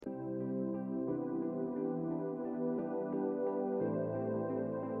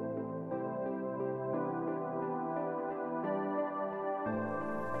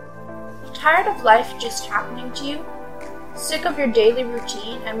Tired of life just happening to you? Sick of your daily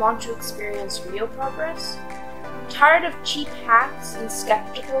routine and want to experience real progress? Tired of cheap hacks and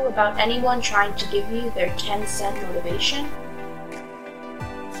skeptical about anyone trying to give you their 10-cent motivation?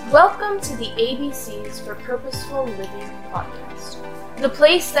 Welcome to the ABCs for Purposeful Living podcast, the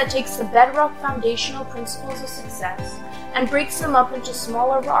place that takes the bedrock foundational principles of success and breaks them up into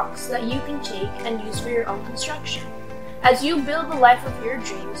smaller rocks that you can take and use for your own construction, as you build the life of your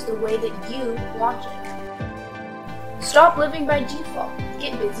dreams the way that you want it. Stop living by default.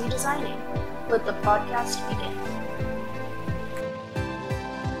 Get busy designing. Let the podcast begin.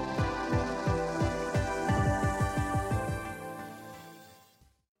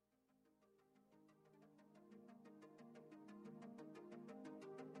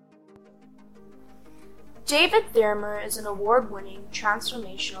 David Thurmer is an award-winning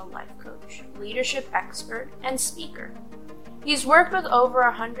transformational life coach, leadership expert, and speaker. He's worked with over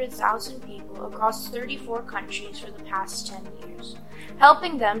 100,000 people across 34 countries for the past 10 years,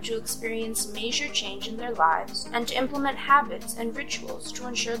 helping them to experience major change in their lives and to implement habits and rituals to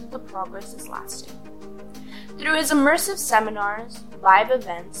ensure that the progress is lasting. Through his immersive seminars, live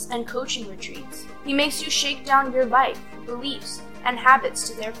events, and coaching retreats, he makes you shake down your life, beliefs, and habits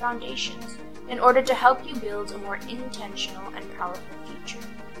to their foundations in order to help you build a more intentional and powerful future.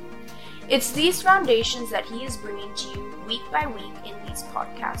 It's these foundations that he is bringing to you week by week in these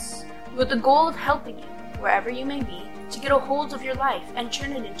podcasts, with the goal of helping you, wherever you may be, to get a hold of your life and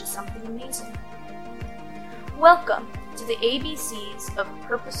turn it into something amazing. Welcome to the ABCs of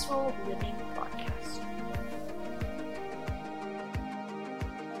Purposeful Living podcast.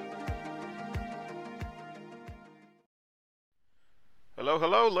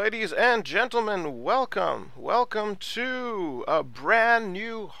 Hello, ladies and gentlemen. Welcome to a brand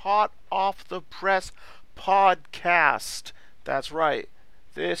new hot off the press podcast. That's right.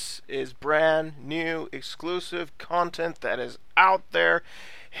 This is brand new exclusive content that is out there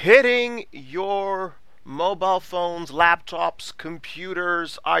hitting your mobile phones, laptops,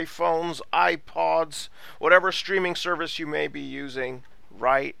 computers, iPhones, iPods, whatever streaming service you may be using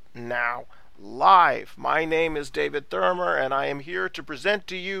right now. Live. My name is David Thurmer, and I am here to present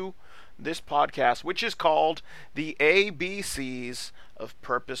to you this podcast, which is called The ABCs of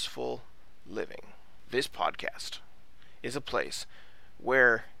Purposeful Living. This podcast is a place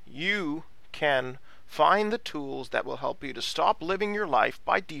where you can find the tools that will help you to stop living your life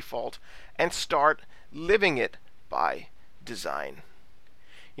by default and start living it by design.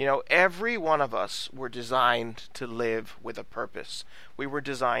 You know, every one of us were designed to live with a purpose. We were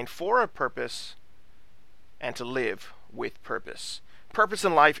designed for a purpose and to live with purpose. Purpose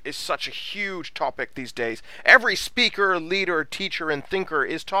in life is such a huge topic these days. Every speaker, leader, teacher, and thinker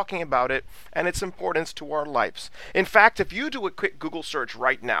is talking about it and its importance to our lives. In fact, if you do a quick Google search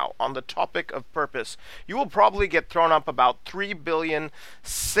right now on the topic of purpose, you will probably get thrown up about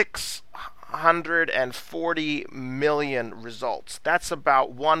 3,640,000,000 results. That's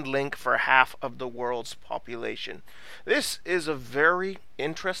about one link for half of the world's population. This is a very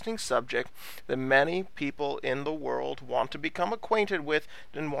interesting subject that many people in the world want to become acquainted with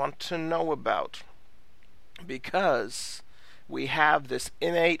and want to know about, because we have this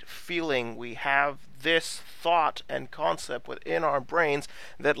innate feeling, we have this thought and concept within our brains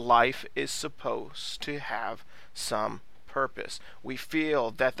that life is supposed to have some purpose. We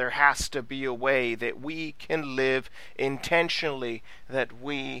feel that there has to be a way that we can live intentionally, that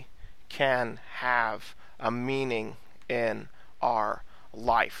we can have a meaning in our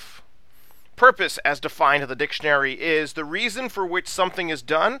life. Purpose, as defined in the dictionary, is the reason for which something is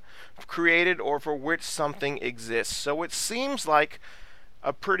done, created, or for which something exists. So it seems like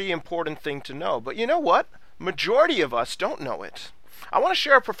a pretty important thing to know. But you know what? Majority of us don't know it. I want to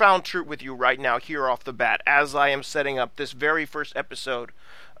share a profound truth with you right now here off the bat as I am setting up this very first episode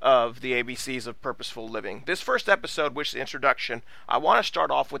of the ABCs of Purposeful Living. This first episode, which is the introduction, I want to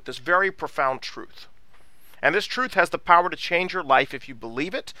start off with this very profound truth. And this truth has the power to change your life if you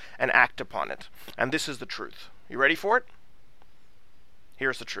believe it and act upon it. And this is the truth. You ready for it?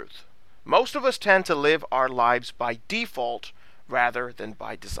 Here's the truth. Most of us tend to live our lives by default rather than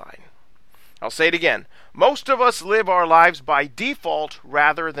by design. I'll say it again. Most of us live our lives by default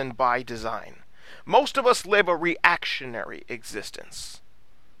rather than by design. Most of us live a reactionary existence.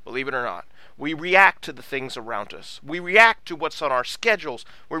 Believe it or not, we react to the things around us. We react to what's on our schedules.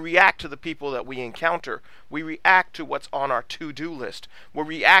 We react to the people that we encounter. We react to what's on our to-do list. We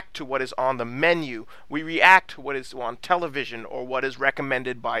react to what is on the menu. We react to what is on television or what is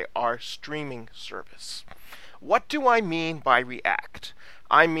recommended by our streaming service. What do I mean by react?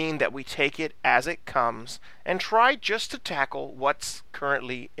 I mean that we take it as it comes and try just to tackle what's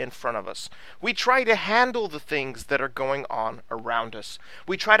currently in front of us. We try to handle the things that are going on around us.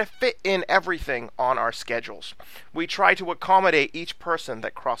 We try to fit in everything on our schedules. We try to accommodate each person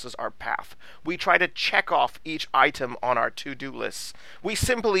that crosses our path. We try to check off each item on our to-do lists. We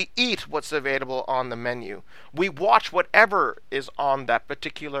simply eat what's available on the menu. We watch whatever is on that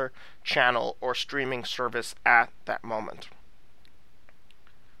particular channel or streaming service at that moment.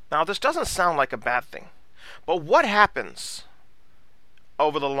 Now, this doesn't sound like a bad thing, but what happens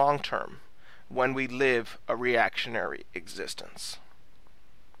over the long term when we live a reactionary existence?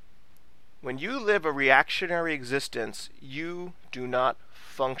 When you live a reactionary existence, you do not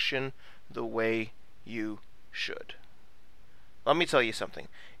function the way you should. Let me tell you something.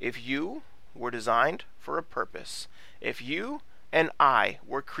 If you were designed for a purpose, if you and I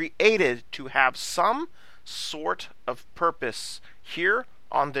were created to have some sort of purpose here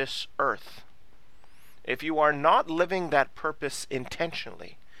on this earth, if you are not living that purpose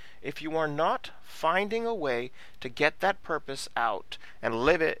intentionally, if you are not finding a way to get that purpose out and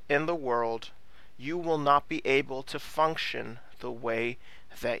live it in the world, you will not be able to function the way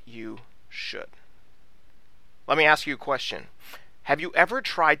that you should. Let me ask you a question. Have you ever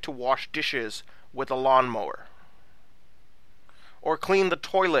tried to wash dishes with a lawnmower? Or clean the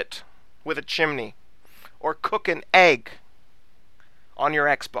toilet with a chimney? Or cook an egg on your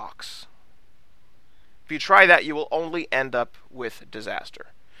Xbox? If you try that, you will only end up with disaster.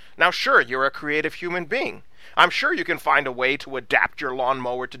 Now, sure, you're a creative human being. I'm sure you can find a way to adapt your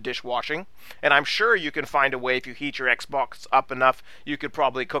lawnmower to dishwashing, and I'm sure you can find a way, if you heat your Xbox up enough, you could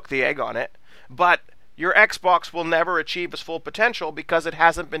probably cook the egg on it. But your Xbox will never achieve its full potential because it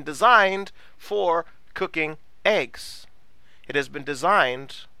hasn't been designed for cooking eggs. It has been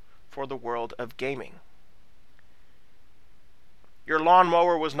designed for the world of gaming. Your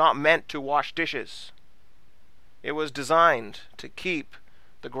lawnmower was not meant to wash dishes. It was designed to keep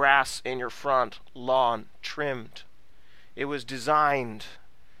the grass in your front lawn trimmed. It was designed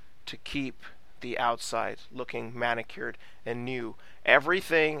to keep the outside looking manicured and new.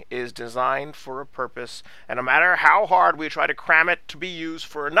 Everything is designed for a purpose, and no matter how hard we try to cram it to be used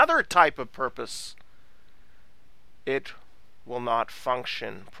for another type of purpose, it will not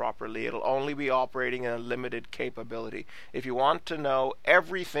function properly. It'll only be operating in a limited capability. If you want to know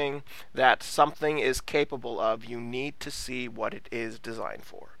everything that something is capable of, you need to see what it is designed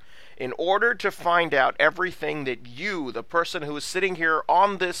for. In order to find out everything that you, the person who is sitting here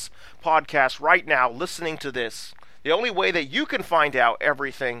on this podcast right now, listening to this, the only way that you can find out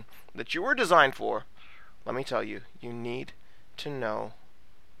everything that you were designed for, let me tell you, you need to know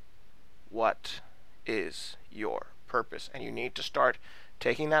what is your purpose, and you need to start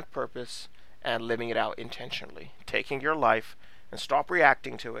taking that purpose and living it out intentionally. Taking your life and stop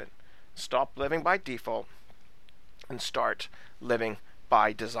reacting to it, stop living by default, and start living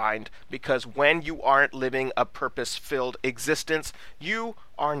by design. Because when you aren't living a purpose-filled existence, you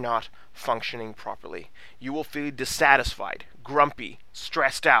are not functioning properly. You will feel dissatisfied, grumpy,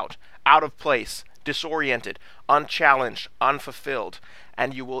 stressed out of place, disoriented, unchallenged, unfulfilled,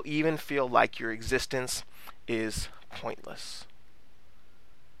 and you will even feel like your existence is pointless,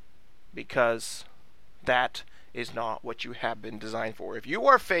 because that is not what you have been designed for. If you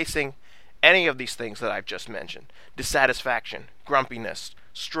are facing any of these things that I've just mentioned, dissatisfaction, grumpiness,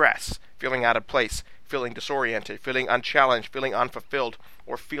 stress, feeling out of place, feeling disoriented, feeling unchallenged, feeling unfulfilled,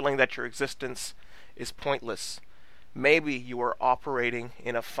 or feeling that your existence is pointless, maybe you are operating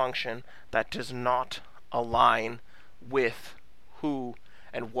in a function that does not align with who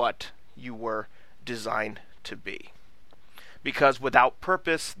and what you were designed to be. Because without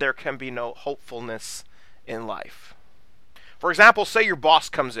purpose, there can be no hopefulness in life. For example, say your boss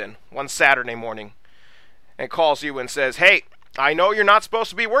comes in one Saturday morning and calls you and says, "Hey, I know you're not supposed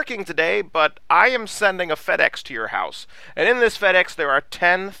to be working today, but I am sending a FedEx to your house. And in this FedEx, there are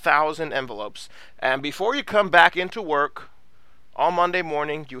 10,000 envelopes. And before you come back into work on Monday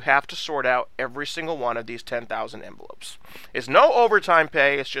morning, you have to sort out every single one of these 10,000 envelopes. It's no overtime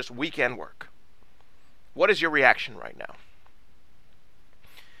pay, it's just weekend work." What is your reaction right now?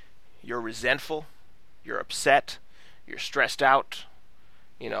 You're resentful, you're upset, you're stressed out,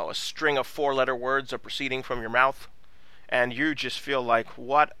 a string of 4-letter words are proceeding from your mouth, and you just feel like,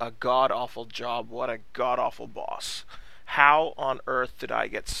 what a god-awful job, what a god-awful boss. How on earth did I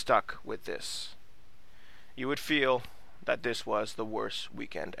get stuck with this? You would feel that this was the worst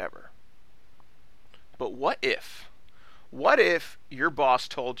weekend ever. But what if your boss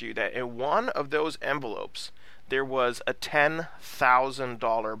told you that in one of those envelopes there was a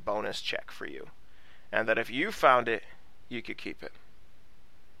 $10,000 bonus check for you, and that if you found it, you could keep it?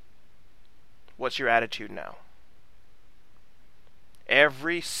 What's your attitude now?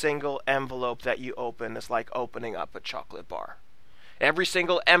 Every single envelope that you open is like opening up a chocolate bar. Every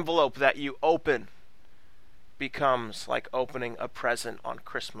single envelope that you open becomes like opening a present on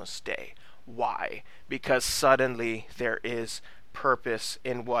Christmas Day. Why? Because suddenly there is purpose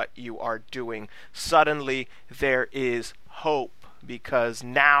in what you are doing. Suddenly there is hope, because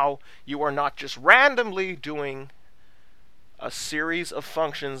now you are not just randomly doing a series of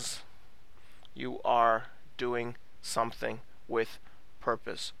functions. You are doing something with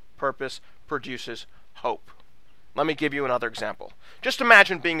purpose. Purpose produces hope. Let me give you another example. Just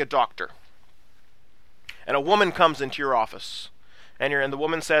imagine being a doctor, and a woman comes into your office, and the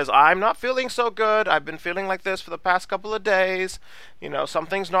woman says, "I'm not feeling so good. I've been feeling like this for the past couple of days.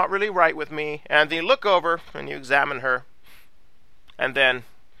 Something's not really right with me." And then you look over and you examine her, and then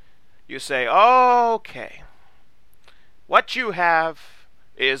you say, "Okay, what you have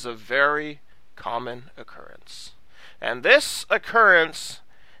is a very common occurrence. And this occurrence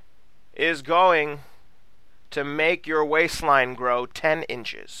is going to make your waistline grow 10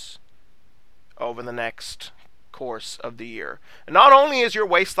 inches over the next course of the year. And not only is your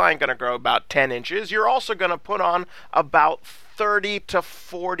waistline going to grow about 10 inches, you're also going to put on about 30 to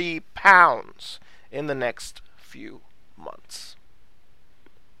 40 pounds in the next few months."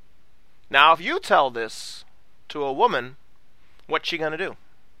 Now, if you tell this to a woman, what's she going to do?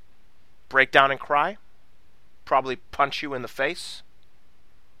 Break down and cry? Probably punch you in the face?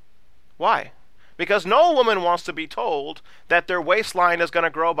 Why? Because no woman wants to be told that their waistline is going to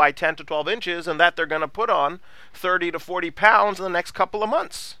grow by 10 to 12 inches and that they're going to put on 30 to 40 pounds in the next couple of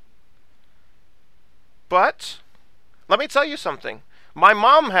months. But let me tell you something. My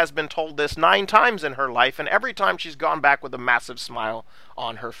mom has been told this 9 times in her life, and every time she's gone back with a massive smile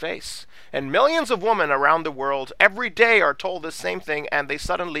on her face. And millions of women around the world every day are told the same thing, and they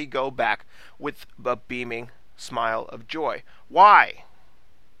suddenly go back with a beaming smile of joy. Why?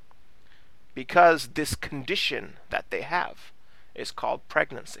 Because this condition that they have is called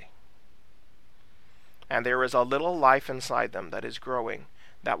pregnancy. And there is a little life inside them that is growing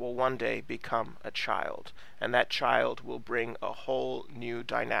that will one day become a child. And that child will bring a whole new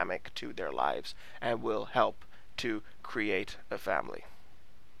dynamic to their lives and will help to create a family.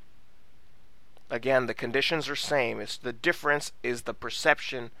 Again, the conditions are same. The difference is the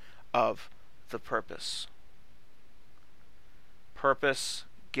perception of the purpose. Purpose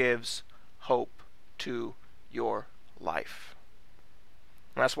gives hope to your life.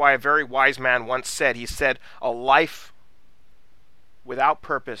 And that's why a very wise man once said, he said, "A life without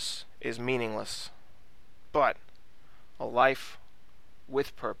purpose is meaningless, but a life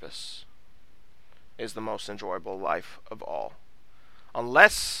with purpose is the most enjoyable life of all."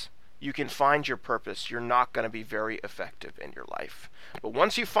 Unless you can find your purpose, you're not going to be very effective in your life. But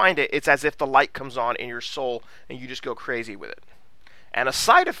once you find it, it's as if the light comes on in your soul and you just go crazy with it. And a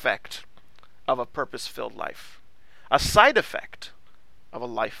side effect of a purpose-filled life, a side effect of a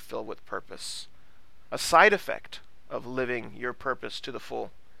life filled with purpose, a side effect of living your purpose to the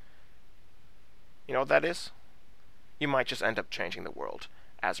full, you know what that is? You might just end up changing the world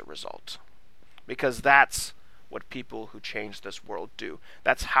as a result. Because that's what people who change this world do.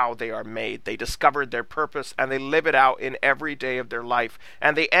 That's how they are made. They discovered their purpose and they live it out in every day of their life,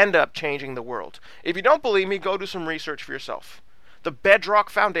 and they end up changing the world. If you don't believe me, go do some research for yourself. The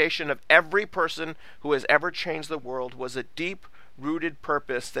bedrock foundation of every person who has ever changed the world was a deep-rooted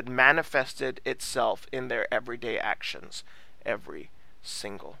purpose that manifested itself in their everyday actions every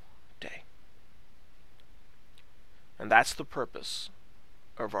single day. And that's the purpose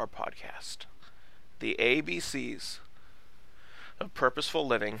of our podcast. The ABCs of Purposeful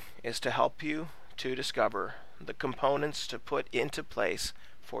Living is to help you to discover the components to put into place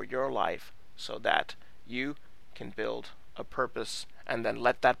for your life so that you can build a purpose and then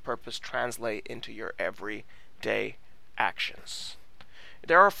let that purpose translate into your everyday actions.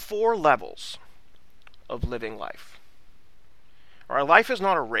 There are 4 levels of living life. Our life is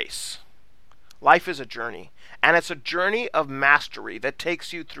not a race. Life is a journey, and it's a journey of mastery that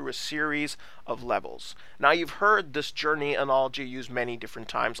takes you through a series of levels. Now, you've heard this journey analogy used many different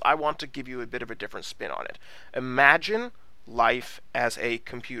times. I want to give you a bit of a different spin on it. Imagine life as a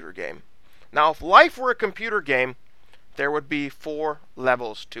computer game. Now, if life were a computer game, there would be 4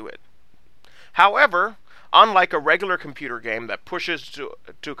 levels to it. However, unlike a regular computer game that pushes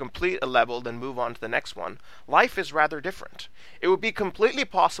to complete a level then move on to the next one, life is rather different. It would be completely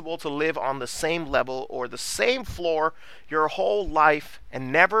possible to live on the same level or the same floor your whole life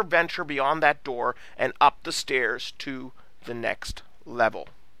and never venture beyond that door and up the stairs to the next level.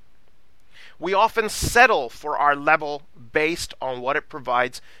 We often settle for our level based on what it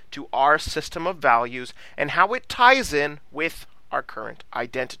provides to our system of values and how it ties in with our current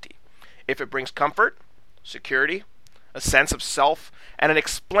identity. If it brings comfort, security, a sense of self, and an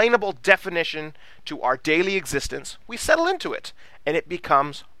explainable definition to our daily existence, we settle into it, and it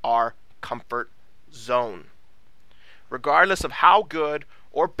becomes our comfort zone. Regardless of how good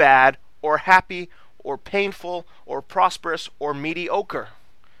or bad or happy or painful or prosperous or mediocre,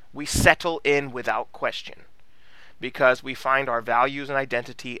 we settle in without question, because we find our values and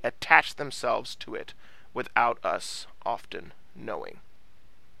identity attach themselves to it without us often knowing.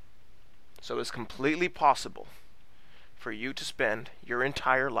 So it's completely possible for you to spend your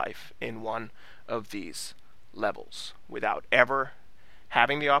entire life in one of these levels without ever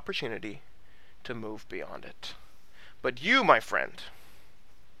having the opportunity to move beyond it. But you, my friend,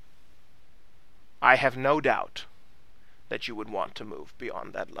 I have no doubt that you would want to move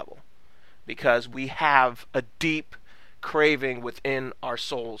beyond that level, because we have a deep craving within our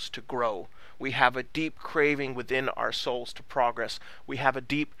souls to grow. We have a deep craving within our souls to progress. We have a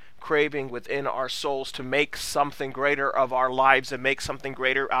deep craving within our souls to make something greater of our lives and make something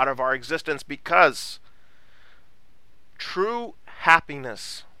greater out of our existence, because true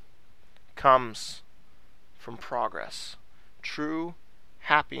happiness comes from progress. True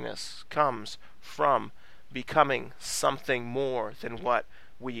happiness comes from becoming something more than what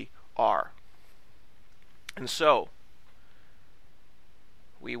we are. And so,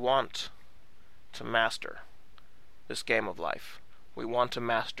 we want to master this game of life. We want to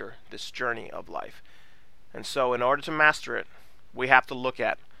master this journey of life. And so, in order to master it, we have to look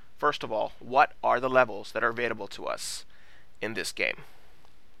at, first of all, what are the levels that are available to us in this game.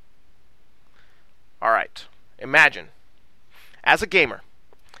 Alright, imagine, as a gamer,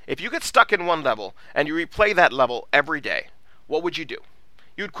 if you get stuck in one level and you replay that level every day, what would you do?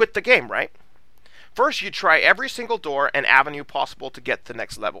 You'd quit the game, right? First, you'd try every single door and avenue possible to get to the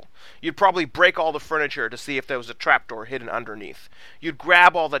next level. You'd probably break all the furniture to see if there was a trapdoor hidden underneath. You'd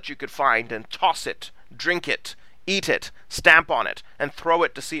grab all that you could find and toss it, drink it, eat it, stamp on it, and throw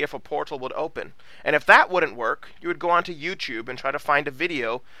it to see if a portal would open. And if that wouldn't work, you would go onto YouTube and try to find a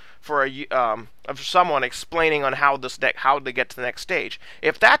video for of someone explaining on how to get to the next stage.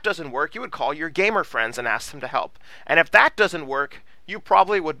 If that doesn't work, you would call your gamer friends and ask them to help. And if that doesn't work, you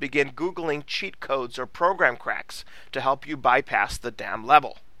probably would begin Googling cheat codes or program cracks to help you bypass the damn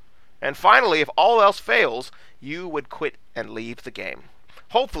level. And finally, if all else fails, you would quit and leave the game.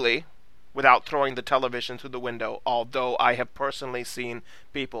 Hopefully, without throwing the television through the window, although I have personally seen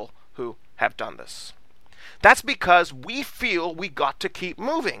people who have done this. That's because we feel we got to keep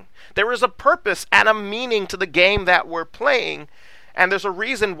moving. There is a purpose and a meaning to the game that we're playing, and there's a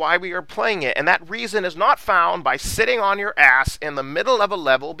reason why we are playing it, and that reason is not found by sitting on your ass in the middle of a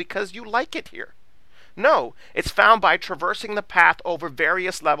level because you like it here. No, it's found by traversing the path over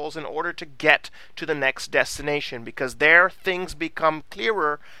various levels in order to get to the next destination, because there things become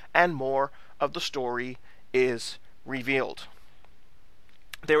clearer and more of the story is revealed.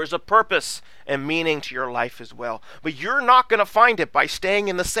 There is a purpose and meaning to your life as well, but you're not going to find it by staying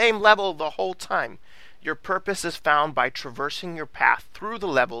in the same level the whole time. Your purpose is found by traversing your path through the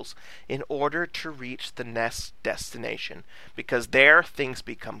levels in order to reach the next destination, because there things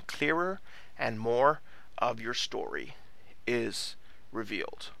become clearer and more of your story is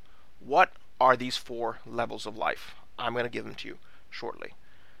revealed. What are these 4 levels of life? I'm going to give them to you shortly.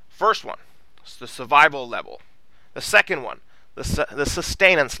 First one is the survival level. The second one, the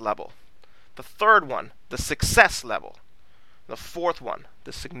sustenance level. The third one, the success level. The fourth one,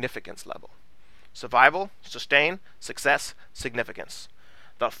 the significance level. Survival, sustain, success, significance.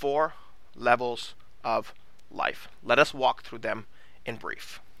 The 4 levels of life. Let us walk through them in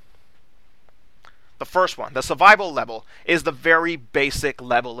brief. The first one, the survival level, is the very basic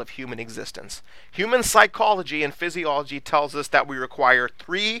level of human existence. Human psychology and physiology tells us that we require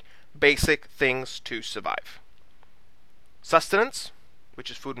 3 basic things to survive. Sustenance,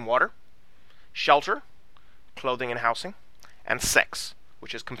 which is food and water. Shelter, clothing and housing. And sex,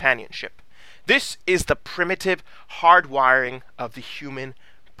 which is companionship. This is the primitive hardwiring of the human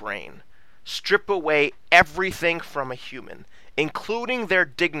brain. Strip away everything from a human, including their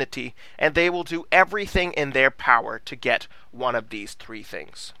dignity, and they will do everything in their power to get one of these 3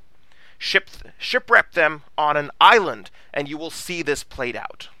 things. Shipwreck them on an island, and you will see this played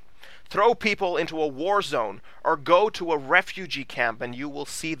out. Throw people into a war zone, or go to a refugee camp, and you will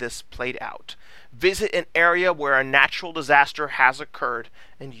see this played out. Visit an area where a natural disaster has occurred,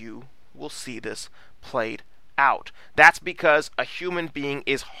 and you will see this played out. That's because a human being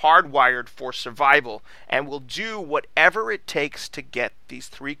is hardwired for survival and will do whatever it takes to get these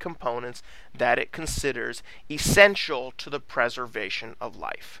three components that it considers essential to the preservation of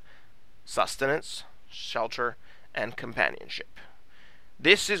life: sustenance, shelter, and companionship.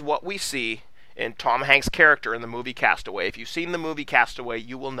 This is what we see in Tom Hanks' character in the movie Castaway. If you've seen the movie Castaway,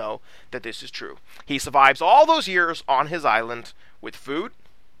 you will know that this is true. He survives all those years on his island with food,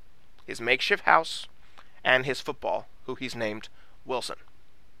 his makeshift house, and his football, who he's named Wilson.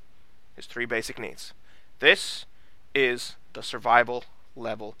 His three basic needs. This is the survival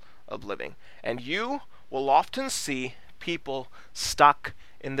level of living. And you will often see people stuck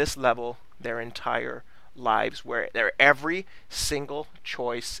in this level their entire lives, where their every single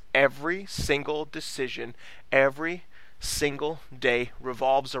choice, every single decision, every single day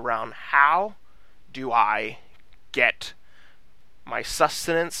revolves around: how do I get my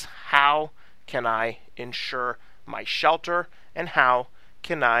sustenance? How can I ensure my shelter? And how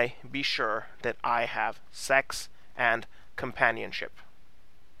can I be sure that I have sex and companionship?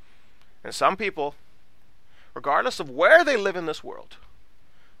 And some people, regardless of where they live in this world,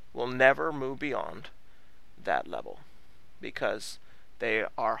 will never move beyond that level because they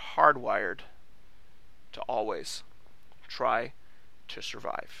are hardwired to always try to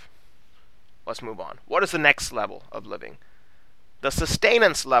survive. Let's move on. What is the next level of living? The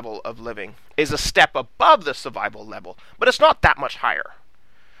sustenance level of living is a step above the survival level, but it's not that much higher.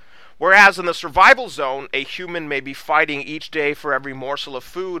 Whereas in the survival zone, a human may be fighting each day for every morsel of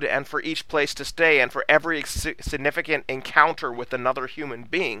food and for each place to stay and for every significant encounter with another human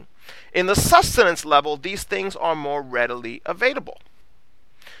being, in the sustenance level, these things are more readily available.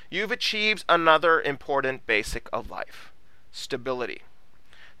 You've achieved another important basic of life: stability.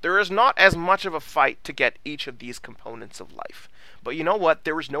 There is not as much of a fight to get each of these components of life. But you know what?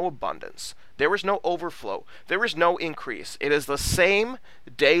 There is no abundance. There is no overflow. There is no increase. It is the same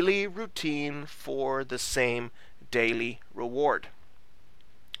daily routine for the same daily reward.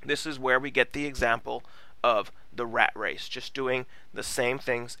 This is where we get the example of the rat race, just doing the same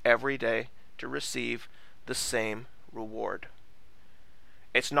things every day to receive the same reward.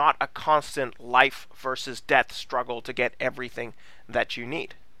 It's not a constant life versus death struggle to get everything that you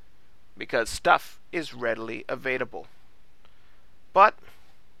need, because stuff is readily available. But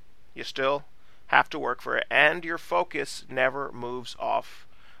you still have to work for it, and your focus never moves off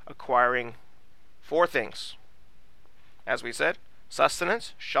acquiring four things. As we said,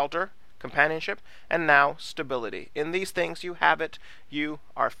 sustenance, shelter, companionship, and now stability. In these things you have it, you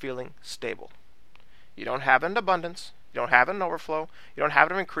are feeling stable. You don't have an abundance, you don't have an overflow, you don't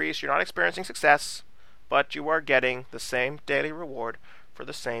have an increase, you're not experiencing success, but you are getting the same daily reward for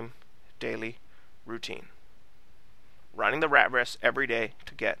the same daily routine. Running the rat race every day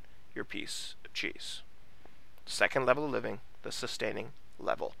to get your piece of cheese. Second level of living, the sustaining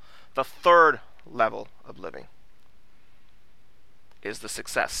level. The third level of living is the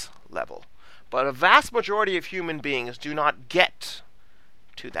success level. But a vast majority of human beings do not get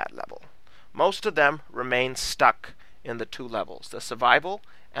to that level. Most of them remain stuck in the two levels, the survival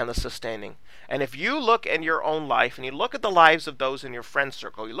and the sustaining. And if you look in your own life, and you look at the lives of those in your friend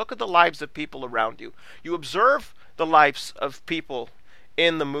circle, you look at the lives of people around you, you observe the lives of people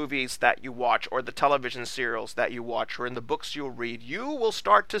in the movies that you watch, or the television serials that you watch, or in the books you'll read, you will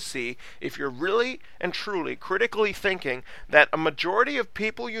start to see, if you're really and truly critically thinking, that a majority of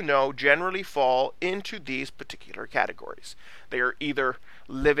people you know generally fall into these particular categories. They are either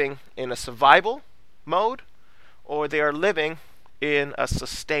living in a survival mode, or they are living in a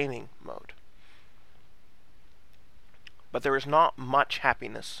sustaining mode. But there is not much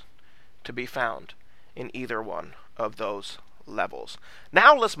happiness to be found in either one of those levels.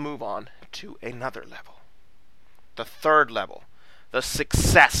 Now let's move on to another level. The third level, the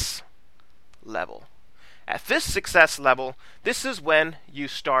success level. At this success level, this is when you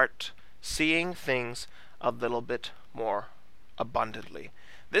start seeing things a little bit more abundantly.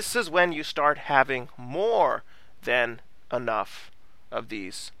 This is when you start having more than enough of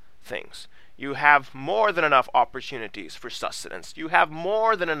these things. You have more than enough opportunities for sustenance. You have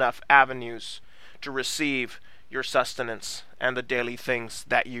more than enough avenues to receive your sustenance and the daily things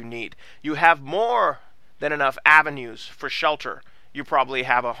that you need. You have more than enough avenues for shelter. You probably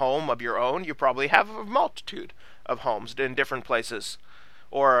have a home of your own. You probably have a multitude of homes in different places,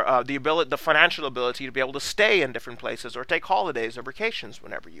 or the financial ability to be able to stay in different places or take holidays or vacations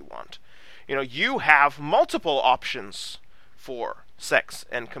whenever you want. You have multiple options for sex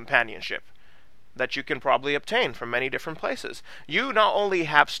and companionship that you can probably obtain from many different places. You not only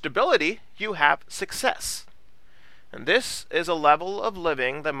have stability, you have success. And this is a level of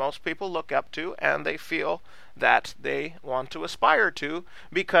living that most people look up to and they feel that they want to aspire to,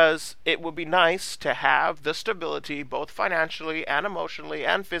 because it would be nice to have the stability, both financially and emotionally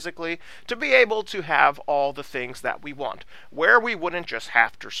and physically, to be able to have all the things that we want, where we wouldn't just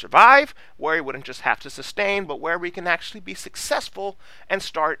have to survive, where we wouldn't just have to sustain, but where we can actually be successful and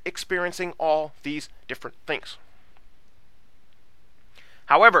start experiencing all these different things.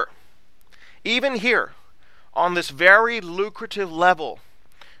 However, even here, on this very lucrative level,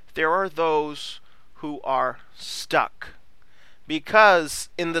 there are those who are stuck, because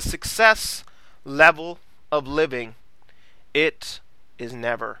in the success level of living, it is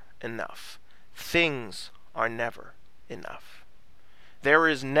never enough. Things are never enough. There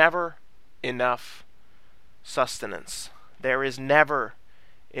is never enough sustenance. There is never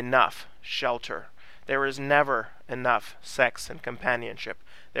enough shelter. There is never enough sex and companionship.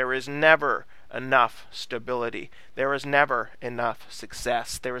 There is never enough stability. There is never enough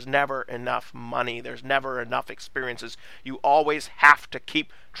success. There is never enough money. There's never enough experiences. You always have to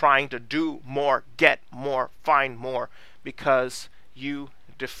keep trying to do more, get more, find more, because you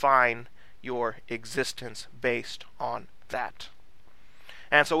define your existence based on that.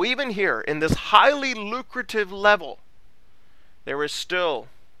 And so even here, in this highly lucrative level, there is still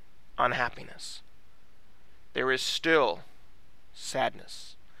unhappiness. There is still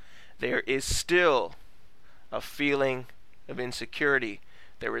sadness. There is still a feeling of insecurity.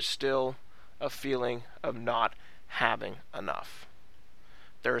 There is still a feeling of not having enough.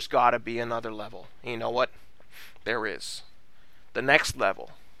 There's got to be another level. And you know what? There is. The next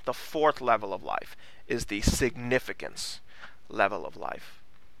level, the fourth level of life, is the significance level of life.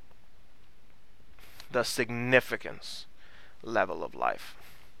 The significance level of life.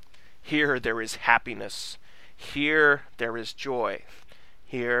 Here there is happiness. Here there is joy.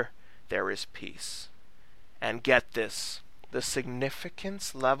 Here there is peace. And get this, the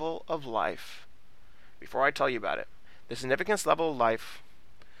significance level of life, before I tell you about it, the significance level of life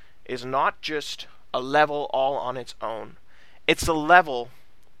is not just a level all on its own. It's a level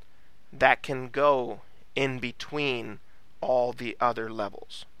that can go in between all the other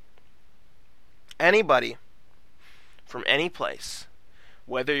levels. Anybody from any place,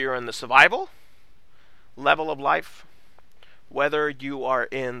 whether you're in the survival level of life, whether you are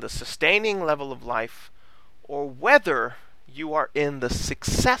in the sustaining level of life, or whether you are in the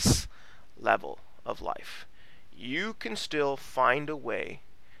success level of life, you can still find a way,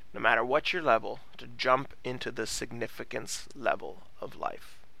 no matter what your level, to jump into the significance level of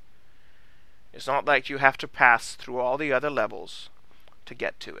life. It's not like you have to pass through all the other levels to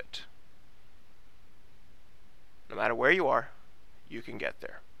get to it. No matter where you are, you can get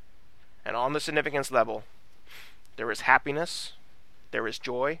there. And on the significance level, there is happiness, there is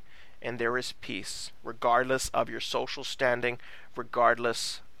joy, and there is peace, regardless of your social standing,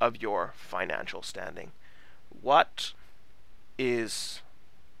 regardless of your financial standing. What is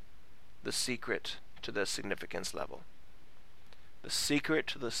the secret to the significance level? The secret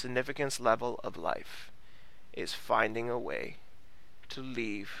to the significance level of life is finding a way to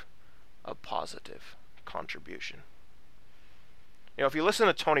leave a positive contribution. You know, if you listen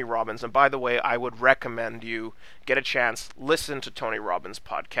to Tony Robbins, and by the way, I would recommend you get a chance, listen to Tony Robbins'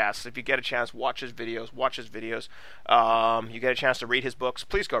 podcasts. If you get a chance, watch his videos. You get a chance to read his books,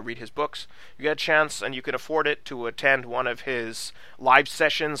 please go read his books. You get a chance, and you can afford it, to attend one of his live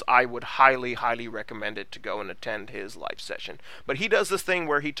sessions, I would highly, highly recommend it to go and attend his live session. But he does this thing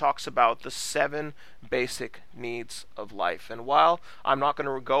where he talks about the 7 basic needs of life. And while I'm not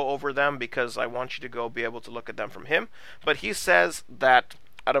going to go over them because I want you to go be able to look at them from him, but he says that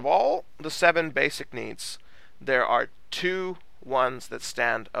out of all the 7 basic needs, there are 2 ones that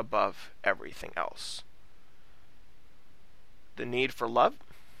stand above everything else. The need for love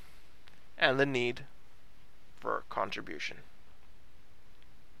and the need for contribution.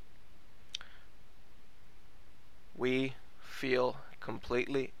 We feel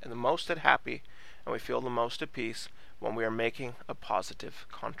completely and the most at happy, and we feel the most at peace when we are making a positive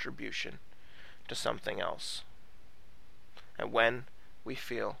contribution to something else. And when we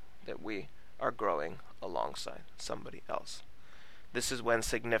feel that we are growing alongside somebody else. This is when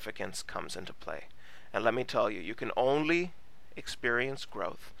significance comes into play. And let me tell you, you can only experience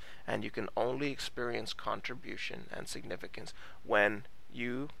growth and you can only experience contribution and significance when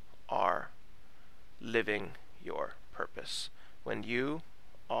you are living your purpose, when you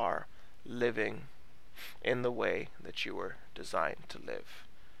are living in the way that you were designed to live.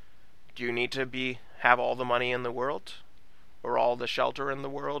 Do you need to have all the money in the world, or all the shelter in the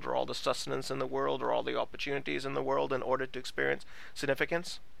world, or all the sustenance in the world, or all the opportunities in the world in order to experience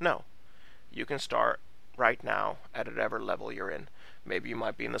significance? No. You can start right now at whatever level you're in. Maybe you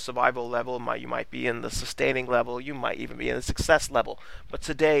might be in the survival level, you might be in the sustaining level, you might even be in the success level. But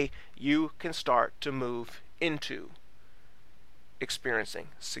today, you can start to move into experiencing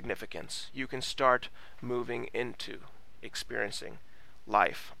significance. You can start moving into experiencing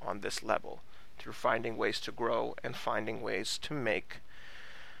life on this level through finding ways to grow and finding ways to make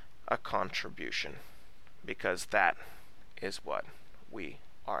a contribution. Because that is what we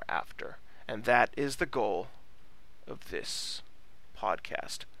are after. And that is the goal of this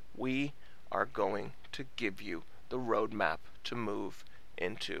podcast. We are going to give you the roadmap to move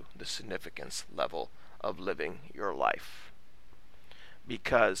into the significance level of living your life.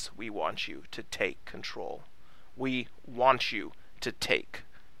 Because we want you to take control. We want you to take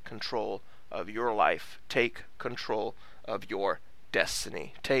control of your life. Take control of your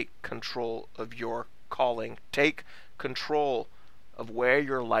destiny. Take control of your calling. Take control of where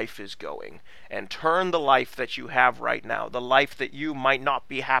your life is going, and turn the life that you have right now, the life that you might not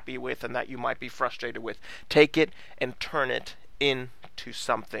be happy with and that you might be frustrated with, take it and turn it into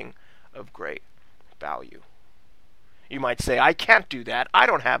something of great value. You might say, I can't do that. I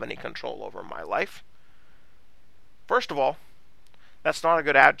don't have any control over my life. First of all, that's not a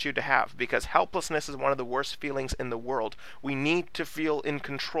good attitude to have, because helplessness is one of the worst feelings in the world. We need to feel in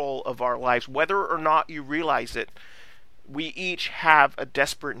control of our lives, whether or not you realize it. We each have a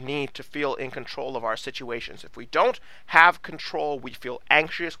desperate need to feel in control of our situations. If we don't have control, we feel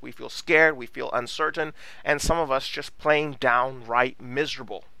anxious, we feel scared, we feel uncertain, and some of us just plain downright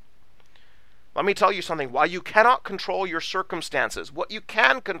miserable. Let me tell you something. While you cannot control your circumstances, what you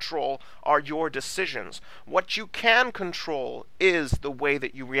can control are your decisions. What you can control is the way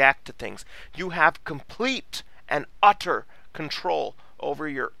that you react to things. You have complete and utter control over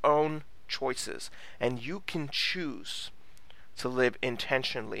your own choices, and you can choose to live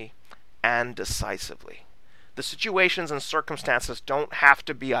intentionally and decisively. The situations and circumstances don't have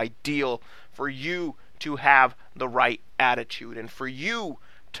to be ideal for you to have the right attitude and for you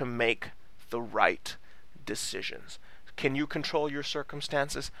to make the right decisions. Can you control your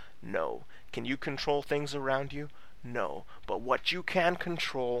circumstances? No. Can you control things around you? No. But what you can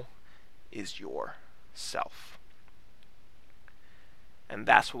control is yourself. And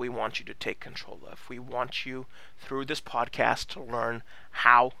that's what we want you to take control of. We want you, through this podcast, to learn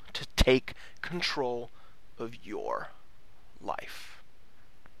how to take control of your life.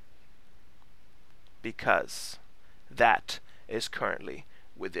 Because that is currently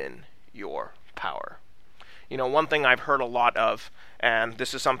within your power. You know, one thing I've heard a lot of, and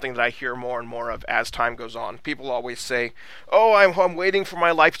this is something that I hear more and more of as time goes on, people always say, oh, I'm waiting for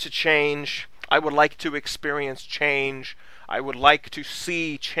my life to change. I would like to experience change. I would like to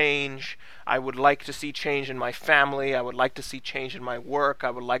see change. I would like to see change in my family. I would like to see change in my work.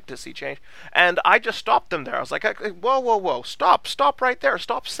 I would like to see change. And I just stopped them there. I was like, whoa, stop right there.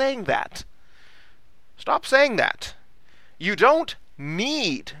 Stop saying that. Stop saying that. You don't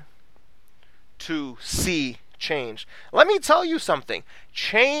need to see change. Let me tell you something.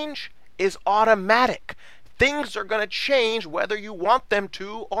 Change is automatic. Things are going to change whether you want them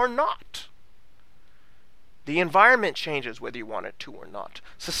to or not. The environment changes whether you want it to or not.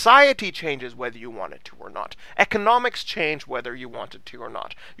 Society changes whether you want it to or not. Economics change whether you want it to or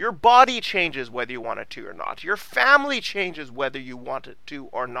not. Your body changes whether you want it to or not. Your family changes whether you want it to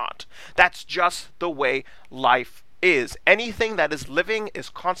or not. That's just the way life is. Anything that is living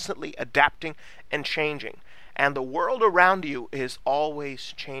is constantly adapting and changing. And the world around you is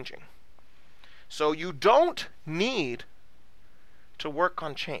always changing. So you don't need to work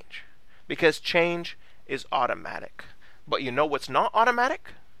on change, because change is automatic. But you know what's not automatic?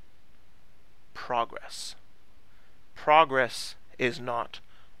 Progress. Progress is not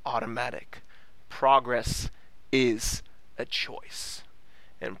automatic. Progress is a choice.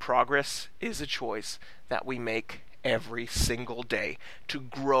 And progress is a choice that we make every single day to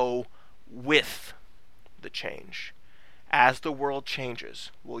grow with the change. As the world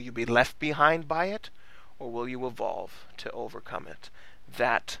changes, will you be left behind by it, or will you evolve to overcome it?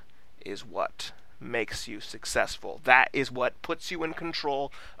 That is what makes you successful. That is what puts you in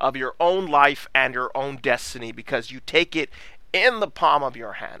control of your own life and your own destiny, because you take it in the palm of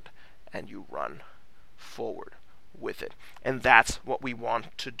your hand and you run forward with it. And that's what we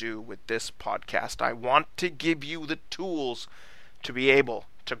want to do with this podcast. I want to give you the tools to be able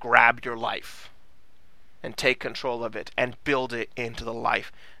to grab your life and take control of it and build it into the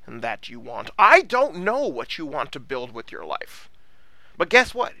life that you want. I don't know what you want to build with your life, but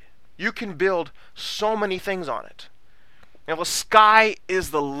guess what? You can build so many things on it. You know, the sky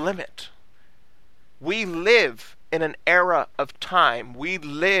is the limit. We live in an era of time. We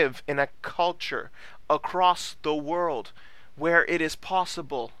live in a culture across the world where it is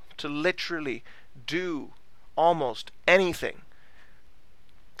possible to literally do almost anything.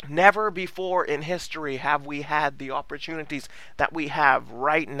 Never before in history have we had the opportunities that we have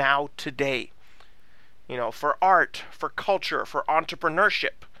right now today. For art, for culture, for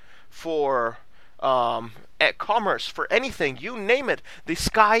entrepreneurship, for commerce, for anything, you name it. The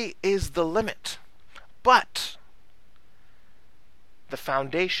sky is the limit. But the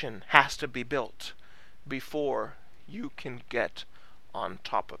foundation has to be built before you can get on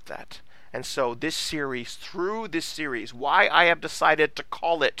top of that. And so through this series, why I have decided to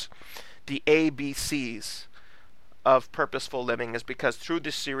call it the ABCs of Purposeful Living is because through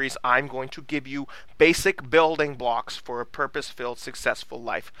this series I'm going to give you basic building blocks for a purpose-filled, successful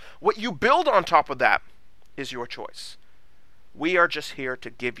life. What you build on top of that is your choice. We are just here to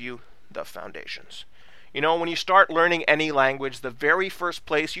give you the foundations. When you start learning any language, the very first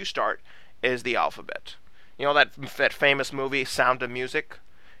place you start is the alphabet. That famous movie, Sound of Music?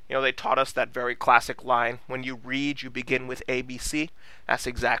 They taught us that very classic line, when you read, you begin with ABC. That's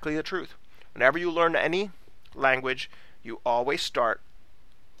exactly the truth. Whenever you learn any language, you always start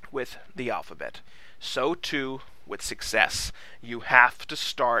with the alphabet. So too with success. You have to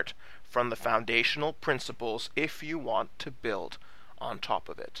start from the foundational principles if you want to build on top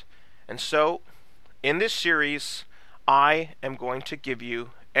of it. And so, in this series, I am going to give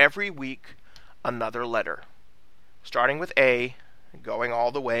you every week another letter, starting with A, going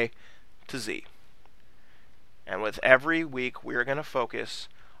all the way to Z. And with every week, we're going to focus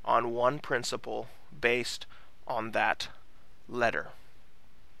on one principle based on that letter.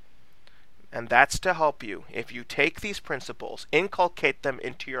 And that's to help you, if you take these principles, inculcate them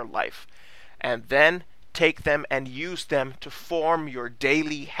into your life, and then take them and use them to form your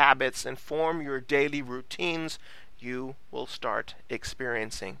daily habits and form your daily routines, you will start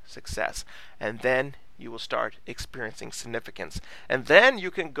experiencing success. And then you will start experiencing significance. And then you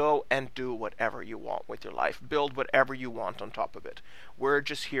can go and do whatever you want with your life. Build whatever you want on top of it. We're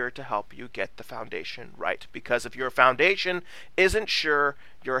just here to help you get the foundation right. Because if your foundation isn't sure,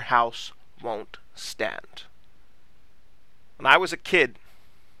 your house won't stand. When I was a kid,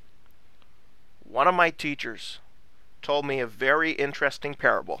 one of my teachers told me a very interesting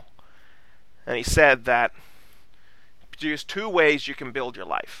parable. And he said that there's two ways you can build your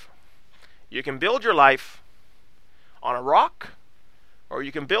life. You can build your life on a rock, or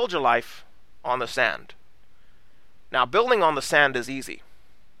you can build your life on the sand. Now, building on the sand is easy.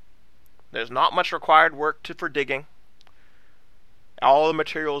 There's not much required work for digging. All the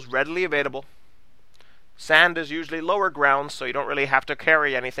material is readily available. Sand is usually lower ground, so you don't really have to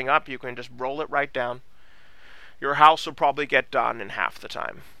carry anything up. You can just roll it right down. Your house will probably get done in half the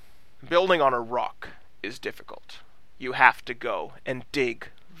time. Building on a rock is difficult. You have to go and dig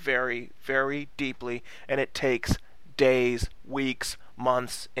very, very deeply, and it takes days, weeks,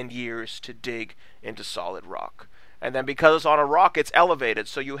 months, and years to dig into solid rock. And then because it's on a rock, it's elevated,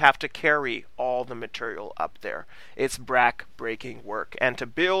 so you have to carry all the material up there. It's back-breaking work. And to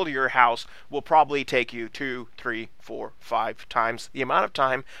build your house will probably take you 2, 3, 4, 5 times the amount of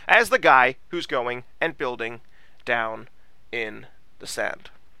time as the guy who's going and building down in the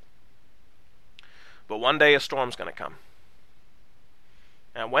sand. But one day a storm's going to come.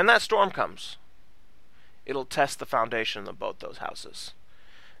 And when that storm comes, it'll test the foundation of both those houses.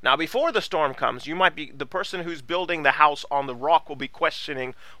 Now, before the storm comes, the person who's building the house on the rock will be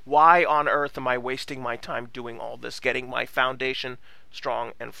questioning, why on earth am I wasting my time doing all this, getting my foundation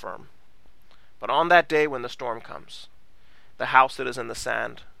strong and firm? But on that day when the storm comes, the house that is in the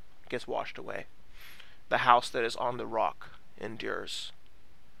sand gets washed away. The house that is on the rock endures.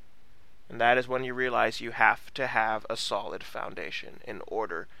 And that is when you realize you have to have a solid foundation in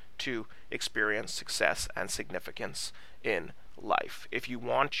order to experience success and significance in life. If you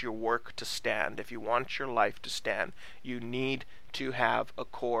want your work to stand, if you want your life to stand, you need to have a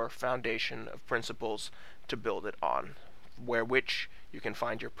core foundation of principles to build it on, which you can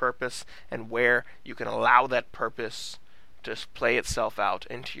find your purpose and where you can allow that purpose to play itself out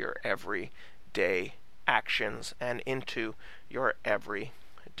into your everyday actions and into your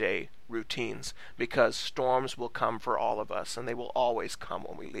everyday routines, because storms will come for all of us, and they will always come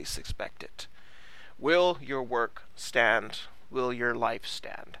when we least expect it. Will your work stand? Will your life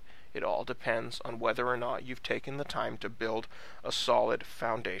stand? It all depends on whether or not you've taken the time to build a solid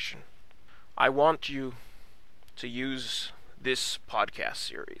foundation. I want you to use this podcast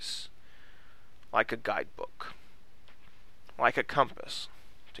series like a guidebook, like a compass,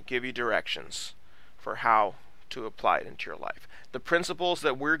 to give you directions for how to apply it into your life. The principles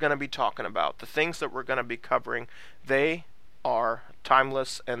that we're going to be talking about, the things that we're going to be covering, they are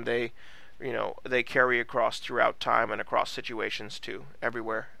timeless, and they they carry across throughout time and across situations too,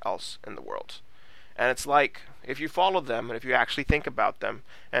 everywhere else in the world. And it's like, if you follow them and if you actually think about them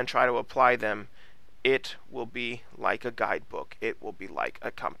and try to apply them, it will be like a guidebook. It will be like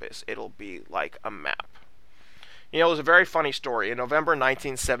a compass. It'll be like a map. It was a very funny story. In November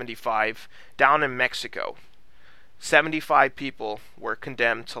 1975, down in Mexico, 75 people were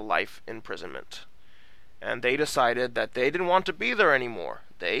condemned to life imprisonment. And they decided that they didn't want to be there anymore.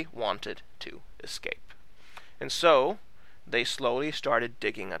 They wanted to escape. And so, they slowly started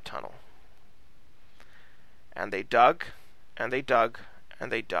digging a tunnel. And they dug, and they dug,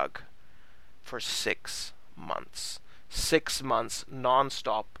 and they dug for 6 months. 6 months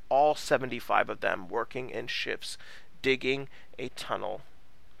non-stop, all 75 of them working in shifts, digging a tunnel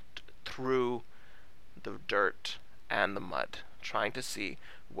through the dirt and the mud, trying to see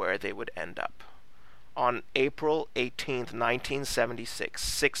where they would end up. On April 18th, 1976,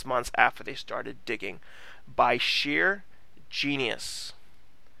 6 months after they started digging, by sheer genius,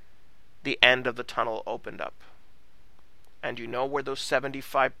 the end of the tunnel opened up. And you know where those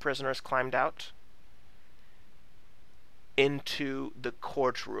 75 prisoners climbed out? Into the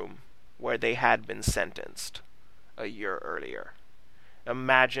courtroom where they had been sentenced a year earlier.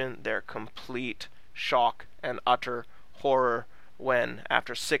 Imagine their complete shock and utter horror when,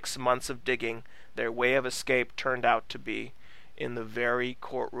 after 6 months of digging, their way of escape turned out to be in the very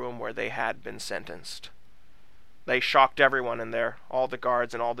courtroom where they had been sentenced. They shocked everyone in there. All the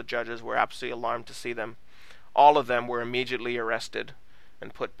guards and all the judges were absolutely alarmed to see them. All of them were immediately arrested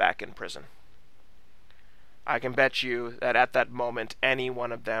and put back in prison. I can bet you that at that moment, any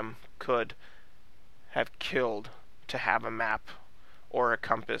one of them could have killed to have a map or a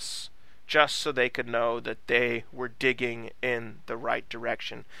compass, just so they could know that they were digging in the right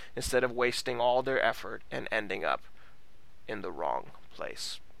direction, instead of wasting all their effort and ending up in the wrong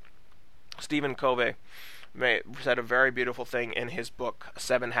place. Stephen Covey said a very beautiful thing in his book,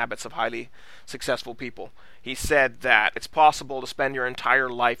 7 Habits of Highly Successful People. He said that it's possible to spend your entire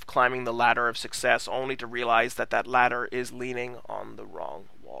life climbing the ladder of success only to realize that that ladder is leaning on the wrong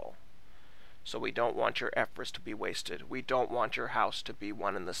wall. So we don't want your efforts to be wasted. We don't want your house to be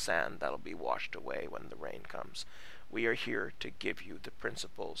one in the sand that'll be washed away when the rain comes. We are here to give you the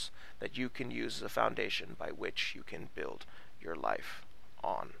principles that you can use as a foundation by which you can build your life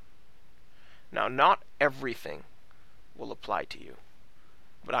on. Now, not everything will apply to you,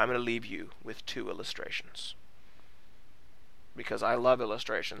 but I'm going to leave you with 2 illustrations. Because I love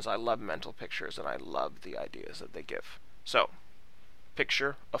illustrations, I love mental pictures, and I love the ideas that they give. So,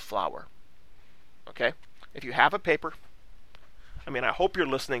 picture a flower. Okay? If you have a paper, I hope you're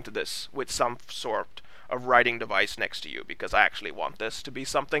listening to this with some sort of writing device next to you, because I actually want this to be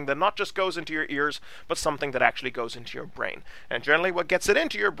something that not just goes into your ears, but something that actually goes into your brain. And generally what gets it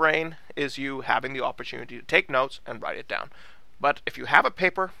into your brain is you having the opportunity to take notes and write it down. But if you have a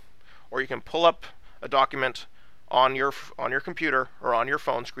paper, or you can pull up a document on your computer or on your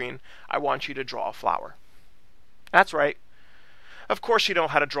phone screen, I want you to draw a flower. That's right. Of course you know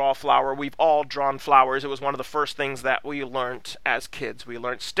how to draw a flower. We've all drawn flowers. It was one of the first things that we learned as kids. We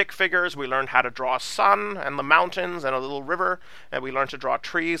learned stick figures, we learned how to draw a sun and the mountains and a little river, and we learned to draw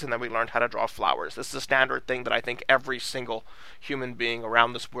trees, and then we learned how to draw flowers. This is a standard thing that I think every single human being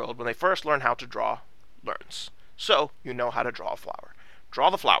around this world, when they first learn how to draw, learns. So, you know how to draw a flower.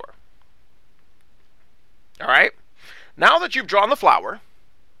 Draw the flower. Alright? Now that you've drawn the flower,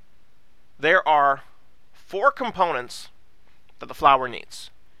 there are 4 components that the flower needs.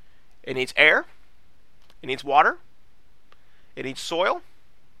 It needs air, it needs water, it needs soil,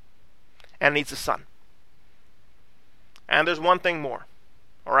 and it needs the sun. And there's one thing more,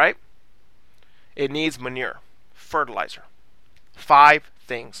 alright? It needs manure, fertilizer. 5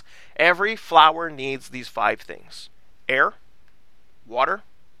 things. Every flower needs these 5 things: air, water,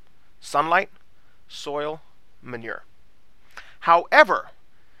 sunlight, soil, manure. However,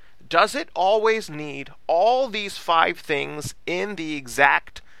 does it always need all these 5 things in the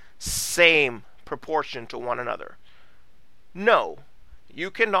exact same proportion to one another? No.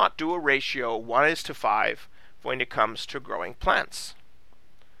 You cannot do a ratio 1:5 when it comes to growing plants.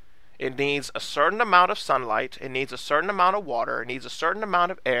 It needs a certain amount of sunlight, it needs a certain amount of water, it needs a certain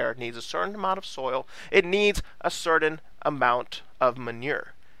amount of air, it needs a certain amount of soil, it needs a certain amount of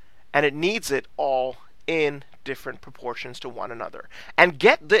manure. And it needs it all in different proportions to one another. And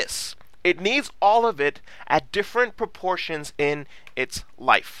get this, it needs all of it at different proportions in its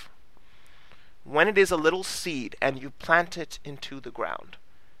life. When it is a little seed and you plant it into the ground,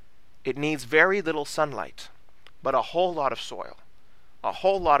 it needs very little sunlight, but a whole lot of soil, a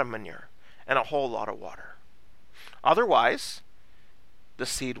whole lot of manure, and a whole lot of water. Otherwise, the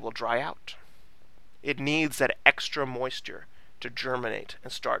seed will dry out. It needs that extra moisture to germinate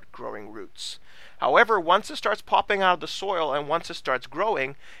and start growing roots. However, once it starts popping out of the soil and once it starts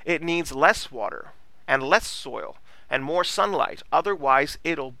growing, it needs less water and less soil and more sunlight. Otherwise,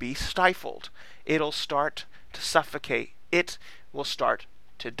 it'll be stifled. It'll start to suffocate. It will start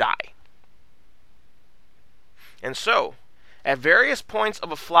to die. And so, at various points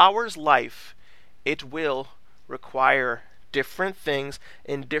of a flower's life, it will require different things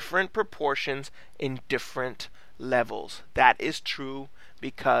in different proportions, in different levels. That is true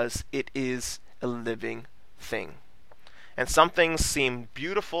because it is a living thing. And some things seem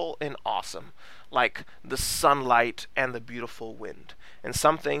beautiful and awesome, like the sunlight and the beautiful wind. And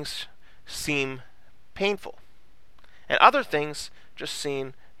some things seem painful. And other things just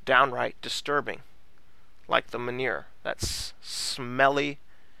seem downright disturbing, like the manure, that's smelly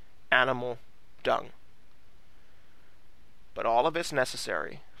animal dung. But all of it's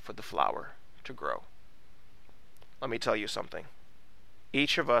necessary for the flower to grow. Let me tell you something.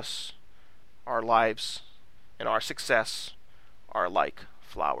 Each of us, our lives and our success are like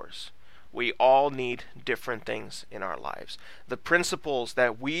flowers. We all need different things in our lives. The principles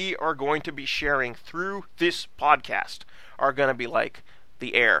that we are going to be sharing through this podcast are going to be like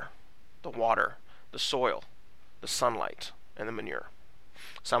the air, the water, the soil, the sunlight, and the manure.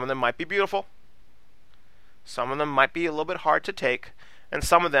 Some of them might be beautiful. Some of them might be a little bit hard to take. And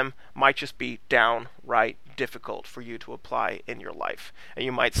some of them might just be downright difficult for you to apply in your life. And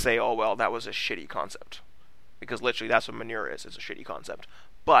you might say, oh, well, that was a shitty concept. Because literally that's what manure is. It's a shitty concept.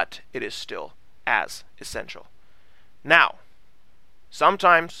 But it is still as essential. Now,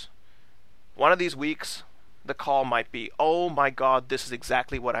 sometimes, one of these weeks, the call might be, oh my God, this is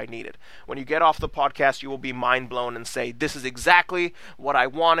exactly what I needed. When you get off the podcast, you will be mind blown and say, this is exactly what I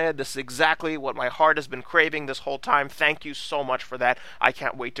wanted. This is exactly what my heart has been craving this whole time. Thank you so much for that. I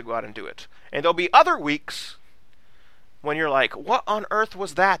can't wait to go out and do it. And there'll be other weeks when you're like, what on earth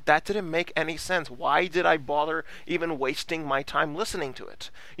was that? That didn't make any sense. Why did I bother even wasting my time listening to it?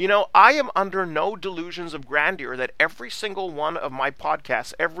 You know, I am under no delusions of grandeur that every single one of my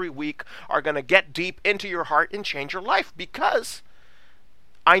podcasts every week are going to get deep into your heart and change your life, because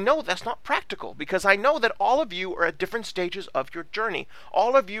I know that's not practical, because I know that all of you are at different stages of your journey.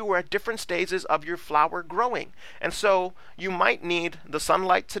 All of you are at different stages of your flower growing. And so you might need the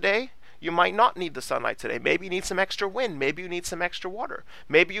sunlight today. You might not need the sunlight today. Maybe you need some extra wind. Maybe you need some extra water.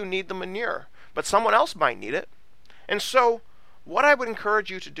 Maybe you need the manure. But someone else might need it. And so what I would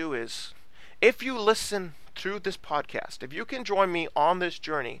encourage you to do is, if you listen through this podcast, if you can join me on this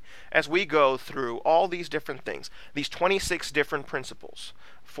journey as we go through all these different things, these 26 different principles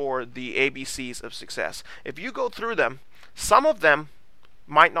for the ABCs of success, if you go through them, some of them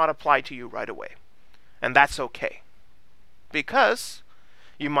might not apply to you right away. And that's okay. Because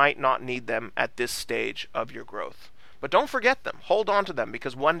you might not need them at this stage of your growth. But don't forget them. Hold on to them,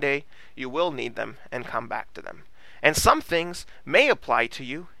 because one day you will need them and come back to them. And some things may apply to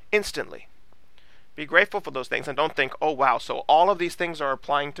you instantly. Be grateful for those things and don't think, oh wow, so all of these things are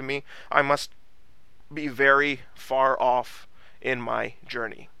applying to me. I must be very far off in my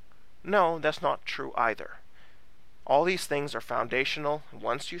journey. No, that's not true either. All these things are foundational.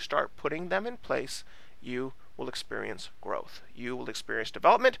 Once you start putting them in place, you will experience growth. You will experience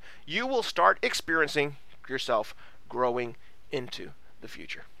development. You will start experiencing yourself growing into the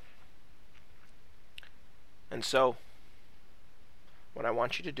future. And so, what I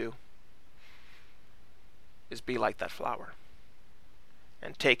want you to do is be like that flower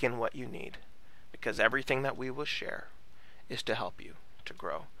and take in what you need, because everything that we will share is to help you to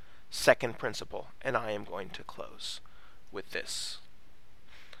grow. Second principle, and I am going to close with this.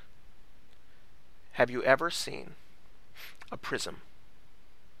 Have you ever seen a prism?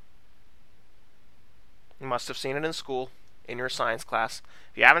 You must have seen it in school, in your science class.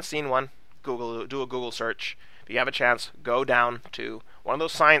 If you haven't seen one, do a Google search. If you have a chance, go down to one of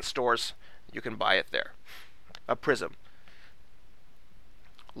those science stores. You can buy it there. A prism.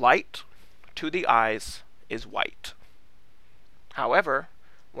 Light to the eyes is white. However,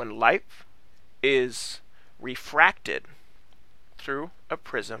 when light is refracted through a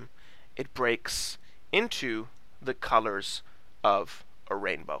prism, it breaks into the colors of a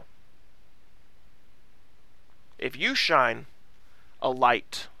rainbow. If you shine a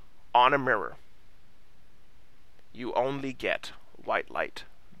light on a mirror, you only get white light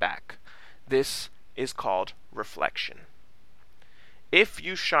back. This is called reflection. If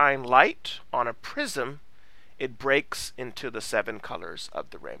you shine light on a prism, it breaks into the 7 colors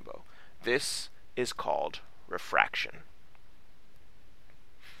of the rainbow. This is called refraction.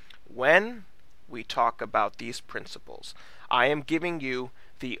 When we talk about these principles. I am giving you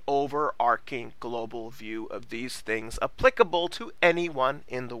the overarching global view of these things applicable to anyone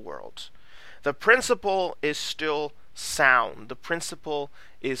in the world. The principle is still sound. The principle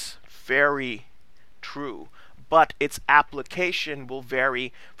is very true, but its application will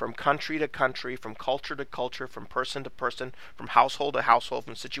vary from country to country, from culture to culture, from person to person, from household to household,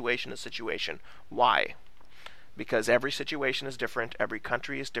 from situation to situation. Why? Because every situation is different, every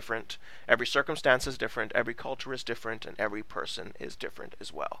country is different, every circumstance is different, every culture is different, and every person is different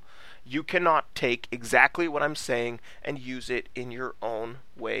as well. You cannot take exactly what I'm saying and use it in your own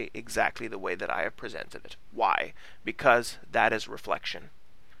way, exactly the way that I have presented it. Why? Because that is reflection.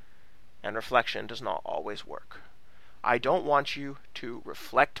 And reflection does not always work. I don't want you to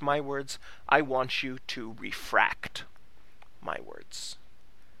reflect my words. I want you to refract my words.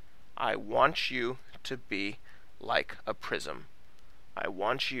 I want you to be like a prism. I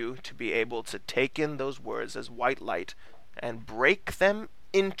want you to be able to take in those words as white light and break them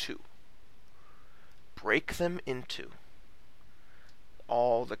into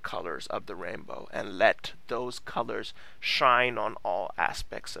all the colors of the rainbow, and let those colors shine on all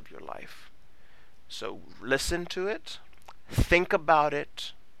aspects of your life. So listen to it, think about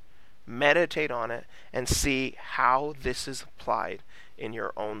it, meditate on it, and see how this is applied in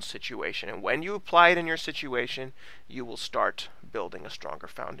your own situation. And when you apply it in your situation, you will start building a stronger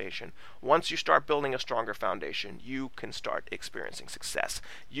foundation. Once you start building a stronger foundation, you can start experiencing success.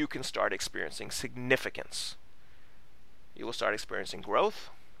 You can start experiencing significance. You will start experiencing growth.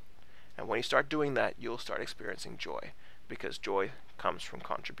 And when you start doing that, you'll start experiencing joy. Because joy comes from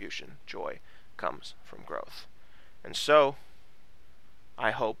contribution. Joy comes from growth. And so,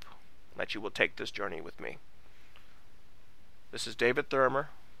 I hope that you will take this journey with me. This is David Thurmer,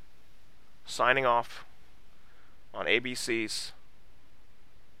 signing off on ABCs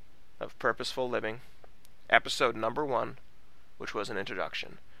of Purposeful Living, episode number 1, which was an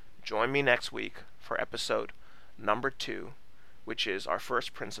introduction. Join me next week for episode number 2, which is our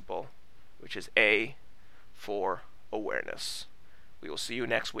first principle, which is A for awareness. We will see you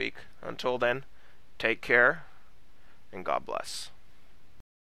next week. Until then, take care, and God bless.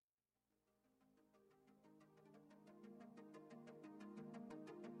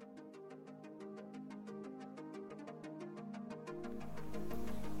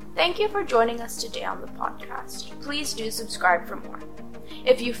 Thank you for joining us today on the podcast. Please do subscribe for more.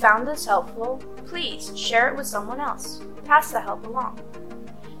 If you found this helpful, please share it with someone else. Pass the help along.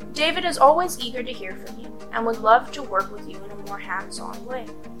 David is always eager to hear from you and would love to work with you in a more hands-on way.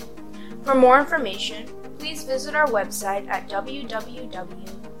 For more information, please visit our website at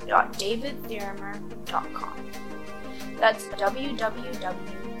www.davidthirimer.com. That's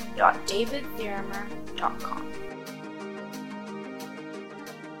www.davidthirimer.com.